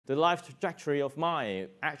The life trajectory of mine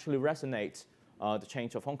actually resonates the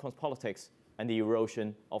change of Hong Kong's politics and the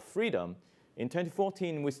erosion of freedom. In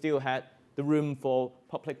 2014, we still had the room for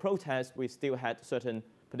public protest. We still had certain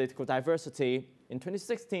political diversity. In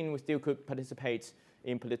 2016, we still could participate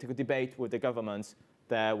in political debate with the government.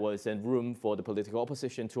 There was a room for the political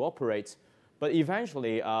opposition to operate. But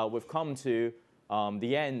eventually, we've come to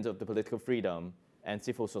the end of the political freedom and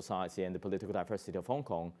civil society and the political diversity of Hong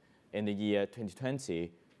Kong in the year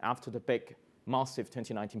 2020, after the big, massive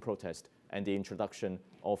 2019 protest and the introduction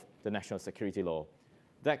of the national security law.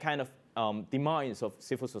 That kind of demise of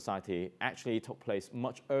civil society actually took place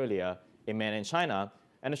much earlier in mainland China,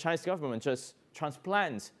 and the Chinese government just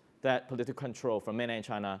transplants that political control from mainland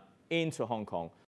China into Hong Kong.